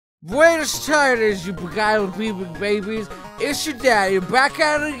Buenos tardes, you beguiled beaming babies. It's your daddy, back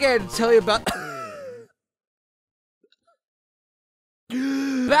at it again to tell you about...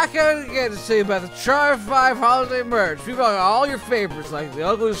 Back at it again to tell you about the Char 5 holiday merch. We've got all your favorites, like the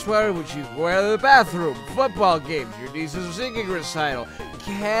ugly sweater which you can wear in the bathroom, football games, your niece's singing recital,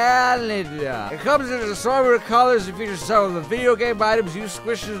 Canada. It comes in an assortment of colors and features some of the video game items you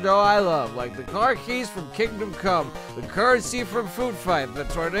squishers know I love, like the car keys from Kingdom Come, the currency from Food Fight, the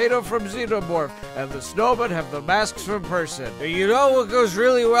tornado from Xenomorph, and the snowmen have the masks from Person. And you know what goes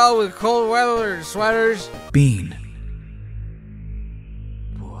really well with cold weather and sweaters? Bean.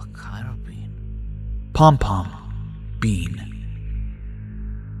 What kind of bean? Pom-pom. Bean.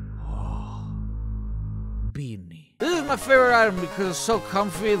 Oh. Beanie. This is my favorite item because it's so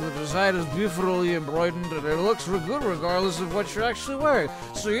comfy, the design is beautifully embroidered, and it looks good regardless of what you're actually wearing.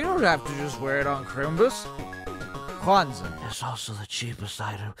 So you don't have to just wear it on Crimbus. Kwanzaa. It's also the cheapest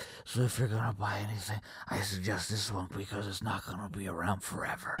item, so if you're gonna buy anything, I suggest this one because it's not gonna be around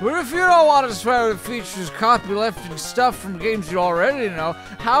forever. But if you don't want a sweater that features copylifting stuff from games you already know,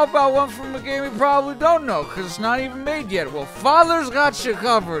 how about one from a game you probably don't know, because it's not even made yet? Well, Father's got you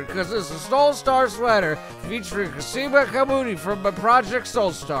covered, because it's a Soulstar sweater featuring Kasima Kamuni from my Project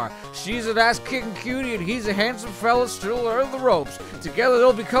Soulstar. She's an ass-kicking cutie, and he's a handsome fella still learning the ropes. Together,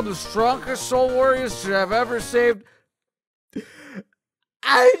 they'll become the strongest soul warriors to have ever saved.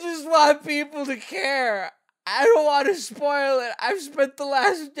 I just want people to care. I don't want to spoil it. I've spent the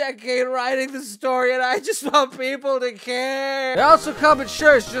last decade writing the story, and I just want people to care. They also come in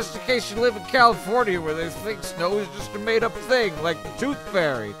shirts just in case you live in California where they think snow is just a made-up thing, like the Tooth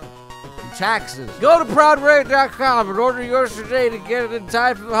Fairy. And taxes. Go to ProudRate.com and order yours today to get it in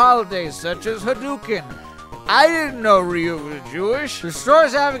time for the holidays, such as Hadouken. I didn't know Ryu was Jewish. The store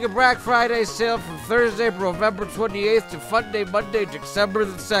is having a Black Friday sale from Thursday, November 28th to Funday, Monday, December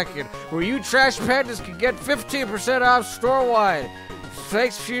the 2nd, where you trash pandas can get 15% off store-wide.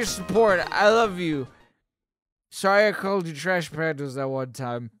 Thanks for your support. I love you. Sorry I called you trash pandas that one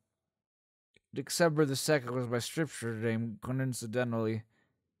time. December the 2nd was my scripture name, coincidentally.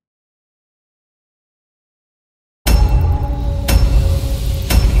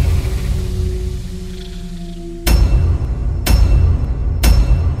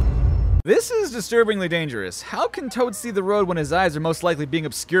 This is disturbingly dangerous. How can Toad see the road when his eyes are most likely being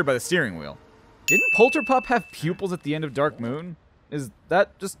obscured by the steering wheel? Didn't Polterpup have pupils at the end of Dark Moon? Is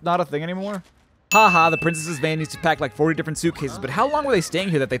that just not a thing anymore? Haha, the princess's van needs to pack like 40 different suitcases, but how long were they staying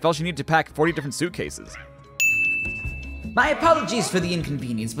here that they felt she needed to pack 40 different suitcases? My apologies for the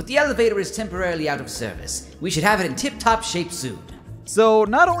inconvenience, but the elevator is temporarily out of service. We should have it in tip-top shape soon. So,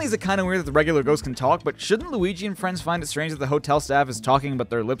 not only is it kind of weird that the regular ghosts can talk, but shouldn't Luigi and friends find it strange that the hotel staff is talking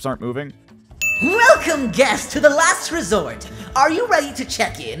but their lips aren't moving? Welcome, guests, to the last resort. Are you ready to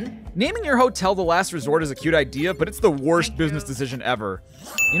check in? Naming your hotel the last resort is a cute idea, but it's the worst business decision ever.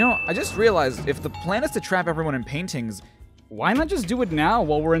 You know, I just realized, if the plan is to trap everyone in paintings, why not just do it now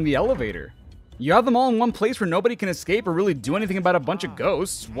while we're in the elevator? You have them all in one place where nobody can escape or really do anything about a bunch of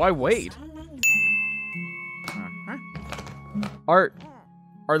ghosts. Why wait? Are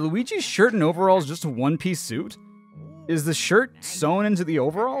Luigi's shirt and overalls just a one-piece suit? Is the shirt sewn into the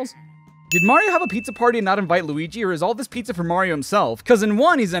overalls? Did Mario have a pizza party and not invite Luigi, or is all this pizza for Mario himself? Cause in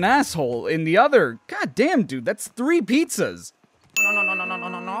one, he's an asshole, in the other, god damn dude, that's 3 pizzas. No,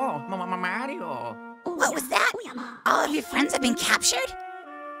 Mario. What was that? All of your friends have been captured?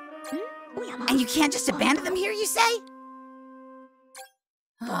 And you can't just abandon them here, you say?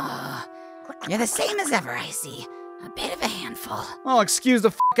 Oh, you're the same as ever, I see. A bit of a handful. Oh, excuse the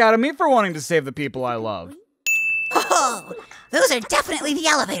f*** out of me for wanting to save the people I love. Oh, those are definitely the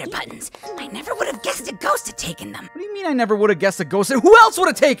elevator buttons. I never would have guessed a ghost had taken them. What do you mean I never would have guessed a ghost? Who else would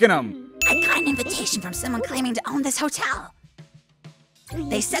have taken them? I got an invitation from someone claiming to own this hotel.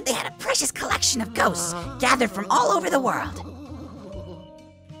 They said they had a precious collection of ghosts gathered from all over the world.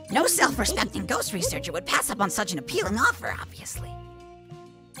 No self-respecting ghost researcher would pass up on such an appealing offer, obviously.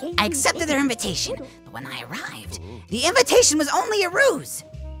 I accepted their invitation, but when I arrived, the invitation was only a ruse.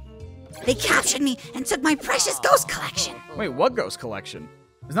 They captured me and took my precious ghost collection. Wait, what ghost collection?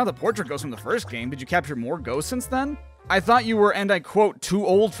 It's not the portrait ghost from the first game. Did you capture more ghosts since then? I thought you were, and I quote, too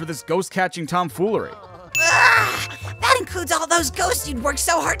old for this ghost-catching tomfoolery. That includes all those ghosts you'd worked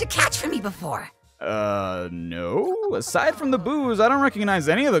so hard to catch for me before. No. Aside from the booze, I don't recognize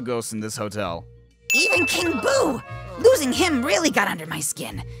any of the ghosts in this hotel. Even King Boo! Losing him really got under my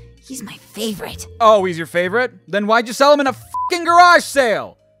skin. He's my favorite. Oh, he's your favorite? Then why'd you sell him in a fucking garage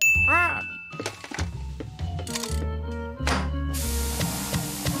sale?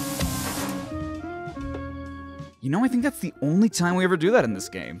 You You know, I think that's the only time we ever do that in this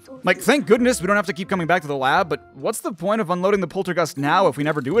game. Like, thank goodness we don't have to keep coming back to the lab, but what's the point of unloading the poltergust now if we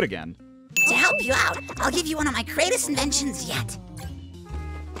never do it again? To help you out, I'll give you one of my greatest inventions yet.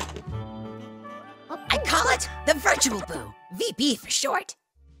 I call it the Virtual Boo, VB for short.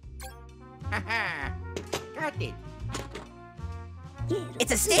 Haha. Got it.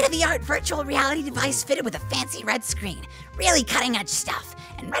 It's a state-of-the-art virtual reality device fitted with a fancy red screen. Really cutting-edge stuff.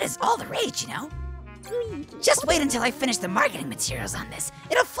 And red is all the rage, you know? Just wait until I finish the marketing materials on this.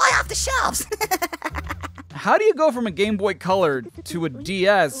 It'll fly off the shelves. How do you go from a Game Boy Color to a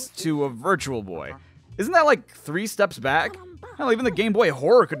DS to a Virtual Boy? Isn't that like 3 steps back? Hell, even the Game Boy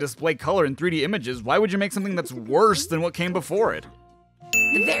Horror could display color in 3D images. Why would you make something that's worse than what came before it?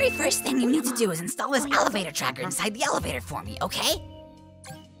 The very first thing you need to do is install this elevator tracker inside the elevator for me, okay?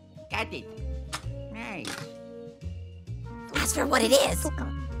 Got it. Nice. As for what it is,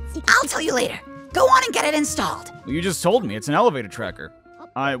 I'll tell you later. Go on and get it installed. Well, you just told me it's an elevator tracker.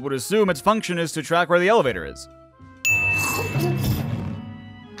 I would assume its function is to track where the elevator is.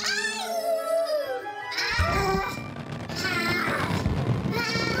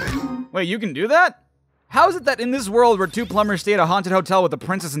 Wait, you can do that? How is it that in this world where 2 plumbers stay at a haunted hotel with a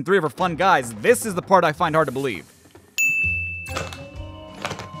princess and 3 of her fun guys, this is the part I find hard to believe?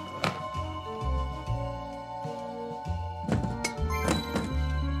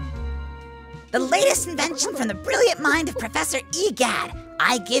 The latest invention from the brilliant mind of Professor Egad.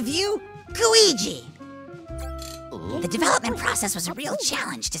 I give you Luigi. The development process was a real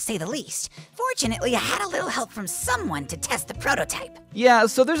challenge, to say the least. Fortunately, I had a little help from someone to test the prototype. Yeah,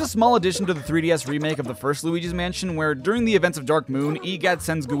 so there's a small addition to the 3DS remake of the first Luigi's Mansion where during the events of Dark Moon, Egad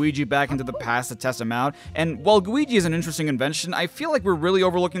sends Luigi back into the past to test him out, and while Luigi is an interesting invention, I feel like we're really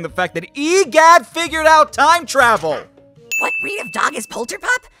overlooking the fact that Egad figured out time travel! What breed of dog is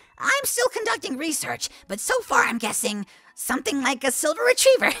Polterpup? I'm still conducting research, but so far I'm guessing something like a silver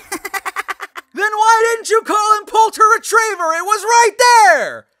retriever. Then why didn't you call him Polter Retriever? It was right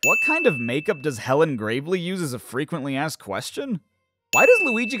there! What kind of makeup does Helen Gravely use as a frequently asked question? Why does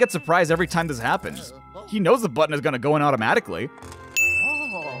Luigi get surprised every time this happens? He knows the button is gonna go in automatically.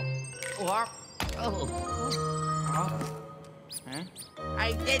 Huh?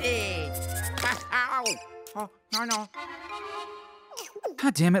 I did it! Ow! Oh, no.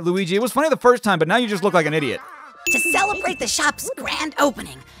 God damn it, Luigi. It was funny the first time, but now you just look like an idiot. To celebrate the shop's grand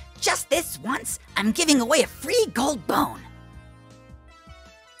opening, just this once, I'm giving away a free gold bone.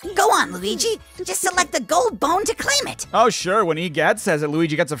 Go on, Luigi. Just select the gold bone to claim it. Oh, sure. When Egad says it,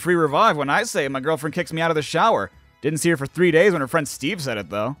 Luigi gets a free revive. When I say it, my girlfriend kicks me out of the shower. Didn't see her for 3 days when her friend Steve said it,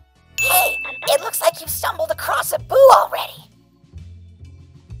 though. Hey, it looks like you've stumbled across a boo already.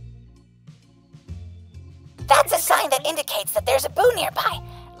 That's a sign that indicates that there's a boo nearby.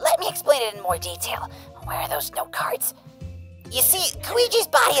 Let me explain it in more detail. Where are those note cards? You see, Luigi's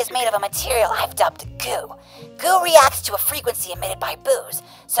body is made of a material I've dubbed goo. Goo reacts to a frequency emitted by boos,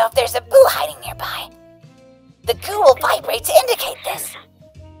 so if there's a boo hiding nearby, the goo will vibrate to indicate this.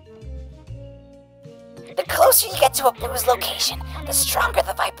 The closer you get to a boo's location, the stronger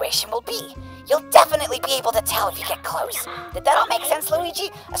the vibration will be. You'll definitely be able to tell if you get close. Did that all make sense, Luigi?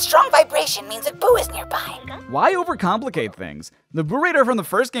 A strong vibration means a boo is nearby. Why overcomplicate things? The boo radar from the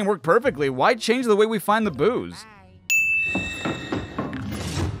first game worked perfectly. Why change the way we find the boos?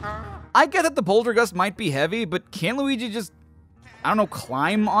 I get that the poltergust might be heavy, but can't Luigi just, I don't know,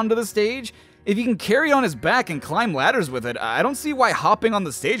 climb onto the stage? If he can carry it on his back and climb ladders with it, I don't see why hopping on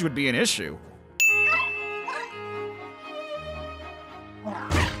the stage would be an issue.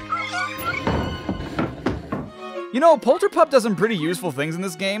 You know, Polterpup does some pretty useful things in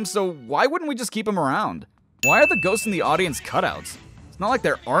this game, so why wouldn't we just keep him around? Why are the ghosts in the audience cutouts? It's not like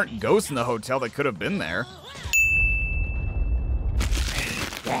there aren't ghosts in the hotel that could have been there.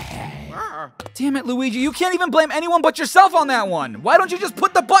 Damn it, Luigi, you can't even blame anyone but yourself on that one! Why don't you just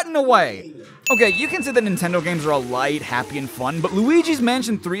put the button away? Okay, you can say that Nintendo games are all light, happy, and fun, but Luigi's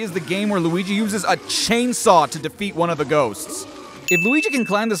Mansion 3 is the game where Luigi uses a chainsaw to defeat one of the ghosts. If Luigi can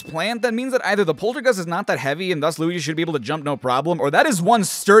climb this plant, that means that either the poltergust is not that heavy and thus Luigi should be able to jump no problem, or that is one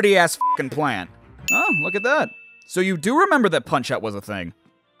sturdy-ass f***ing plant. Oh, look at that. So you do remember that Punch-Out was a thing.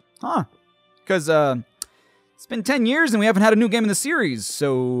 Huh. Because, it's been 10 years and we haven't had a new game in the series,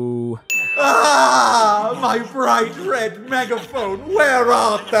 so... Ah, my bright red megaphone, where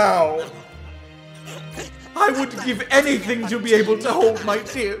art thou? I would give anything to be able to hold my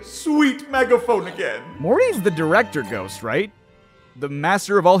dear, sweet megaphone again. Morty's the director ghost, right? The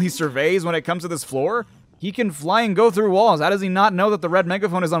master of all he surveys when it comes to this floor? He can fly and go through walls. How does he not know that the red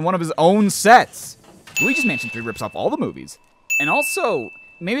megaphone is on one of his own sets? Luigi's Mansion 3 rips off all the movies. And also,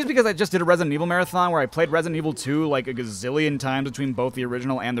 maybe it's because I just did a Resident Evil marathon where I played Resident Evil 2 like a gazillion times between both the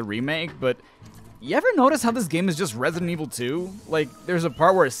original and the remake, but you ever notice how this game is just Resident Evil 2? Like, there's a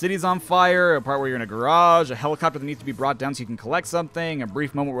part where a city's on fire, a part where you're in a garage, a helicopter that needs to be brought down so you can collect something, a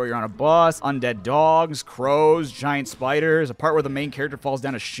brief moment where you're on a bus, undead dogs, crows, giant spiders, a part where the main character falls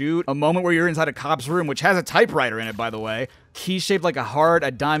down a chute, a moment where you're inside a cop's room, which has a typewriter in it, by the way, keys shaped like a heart,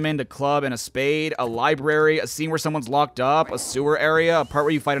 a diamond, a club, and a spade, a library, a scene where someone's locked up, a sewer area, a part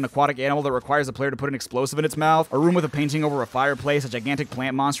where you fight an aquatic animal that requires the player to put an explosive in its mouth, a room with a painting over a fireplace, a gigantic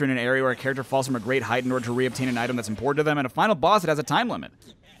plant monster in an area where a character falls from a great height in order to reobtain an item that's important to them, and a final boss that has a time limit.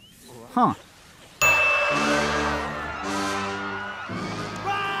 Huh.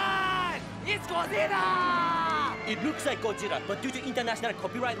 Run! It's Godzilla! It looks like Godzilla, but due to international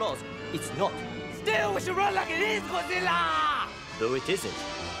copyright laws, it's not. Still, we should run like it is Godzilla! Though it isn't.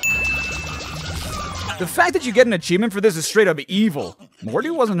 The fact that you get an achievement for this is straight up evil.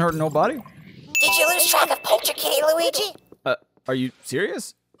 Morty wasn't hurting nobody. Did you lose track of Polterkitty, Luigi? Are you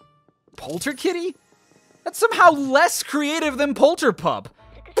serious? Polterkitty? That's somehow less creative than Polterpup.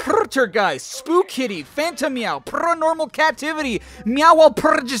 Poltergeist, Spookitty, Phantom Meow, Paranormal Captivity, Meow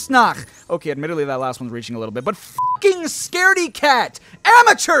Purgisnach. Okay, admittedly that last one's reaching a little bit, but fucking Scaredy Cat!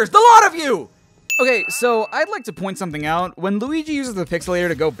 Amateurs, the lot of you! Okay, so I'd like to point something out. When Luigi uses the pixelator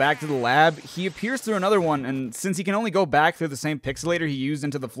to go back to the lab, he appears through another one, and since he can only go back through the same pixelator he used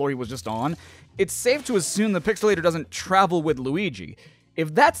into the floor he was just on, it's safe to assume the pixelator doesn't travel with Luigi.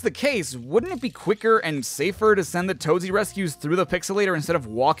 If that's the case, wouldn't it be quicker and safer to send the Toadsie rescues through the pixelator instead of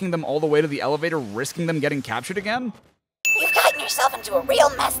walking them all the way to the elevator, risking them getting captured again? You've gotten yourself into a real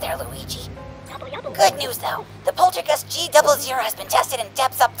mess there, Luigi. Good news, though. The Poltergust G00 has been tested in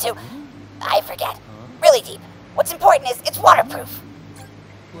depths up to... I forget. Really deep. What's important is it's waterproof.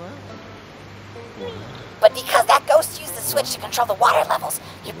 But because that ghost used the switch to control the water levels,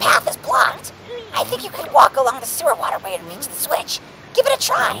 your path is blocked. I think you could walk along the sewer waterway and reach the switch. Give it a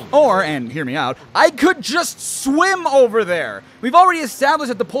try. Or, and hear me out, I could just swim over there. We've already established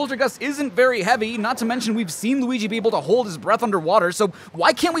that the Poltergust isn't very heavy, not to mention we've seen Luigi be able to hold his breath underwater, so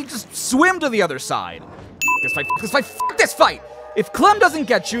why can't we just swim to the other side? This fight! If Clem doesn't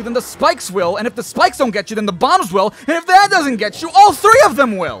get you, then the spikes will, and if the spikes don't get you, then the bombs will, and if that doesn't get you, all three of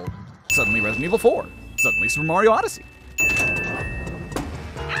them will! Suddenly Resident Evil 4. Suddenly Super Mario Odyssey.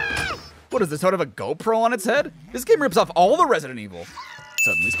 What, does the Toad have a GoPro on its head? This game rips off all the Resident Evil.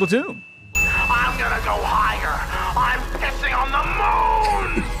 Suddenly Splatoon. I'm gonna go higher! I'm pissing on the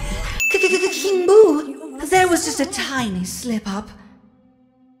moon! King Boo, there was just a tiny slip-up.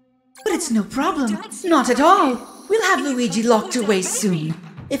 But it's no problem. Not at all. We'll have Luigi locked away soon.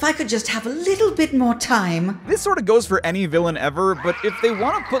 If I could just have a little bit more time. This sort of goes for any villain ever, but if they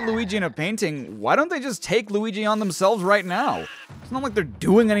want to put Luigi in a painting, why don't they just take Luigi on themselves right now? It's not like they're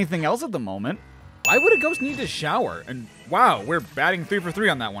doing anything else at the moment. Why would a ghost need to shower? And wow, we're batting 3 for 3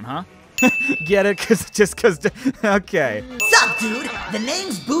 on that one, huh? Get it? Okay. Sup, dude? The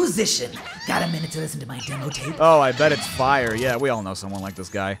name's Boozician. Got a minute to listen to my demo tape? Oh, I bet it's fire. Yeah, we all know someone like this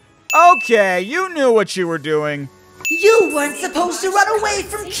guy. Okay, you knew what you were doing. You weren't supposed to run away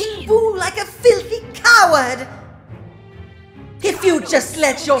from King Boo like a filthy coward! If you'd just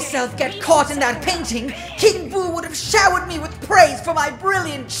let yourself get caught in that painting, King Boo would have showered me with praise for my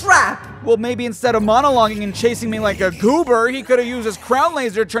brilliant trap! Well, maybe instead of monologuing and chasing me like a goober, he could have used his crown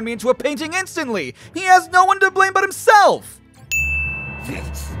laser to turn me into a painting instantly! He has no one to blame but himself!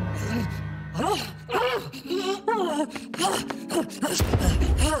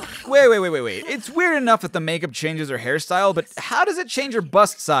 Wait. It's weird enough that the makeup changes her hairstyle, but how does it change her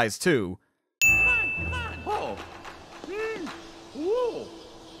bust size, too? Come on. Oh. Ooh.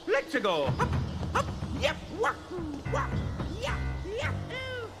 Let's go. Up, up. Yep. Wah, wah. Yeah. Yeah.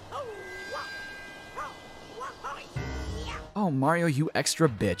 Oh, wah. Oh, yeah. Oh, Mario, you extra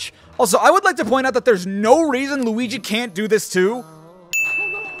bitch. Also, I would like to point out that there's no reason Luigi can't do this, too.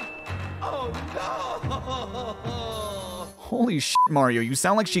 Oh, no. Holy shit, Mario, you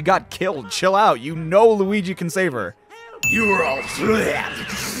sound like she got killed. Chill out. You know Luigi can save her. You're all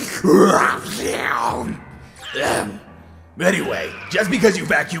Anyway, just because you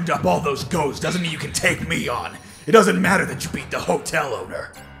vacuumed up all those ghosts doesn't mean you can take me on. It doesn't matter that you beat the hotel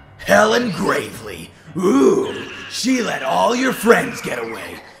owner. Helen Gravely. Ooh, she let all your friends get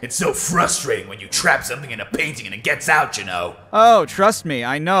away. It's so frustrating when you trap something in a painting and it gets out, you know. Oh, trust me,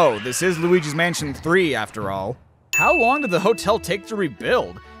 I know. This is Luigi's Mansion 3, after all. How long did the hotel take to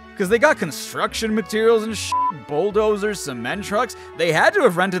rebuild? Because they got construction materials and shit, bulldozers, cement trucks. They had to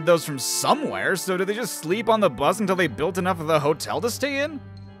have rented those from somewhere, so did they just sleep on the bus until they built enough of the hotel to stay in?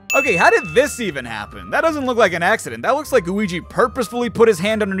 Okay, how did this even happen? That doesn't look like an accident. That looks like Luigi purposefully put his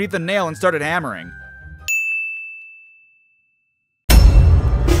hand underneath the nail and started hammering.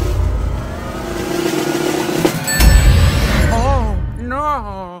 Oh,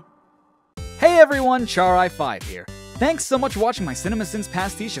 no. Hey everyone, Char5 here. Thanks so much for watching my CinemaSins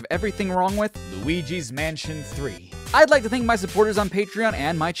pastiche of Everything Wrong With Luigi's Mansion 3. I'd like to thank my supporters on Patreon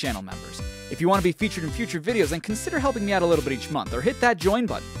and my channel members. If you want to be featured in future videos, then consider helping me out a little bit each month, or hit that join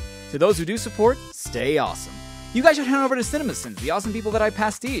button. To those who do support, stay awesome. You guys should head over to CinemaSins, the awesome people that I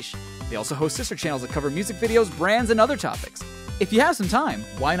pastiche. They also host sister channels that cover music videos, brands, and other topics. If you have some time,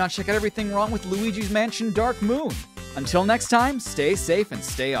 why not check out Everything Wrong With Luigi's Mansion Dark Moon? Until next time, stay safe and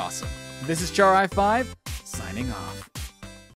stay awesome. This is Char5, signing off.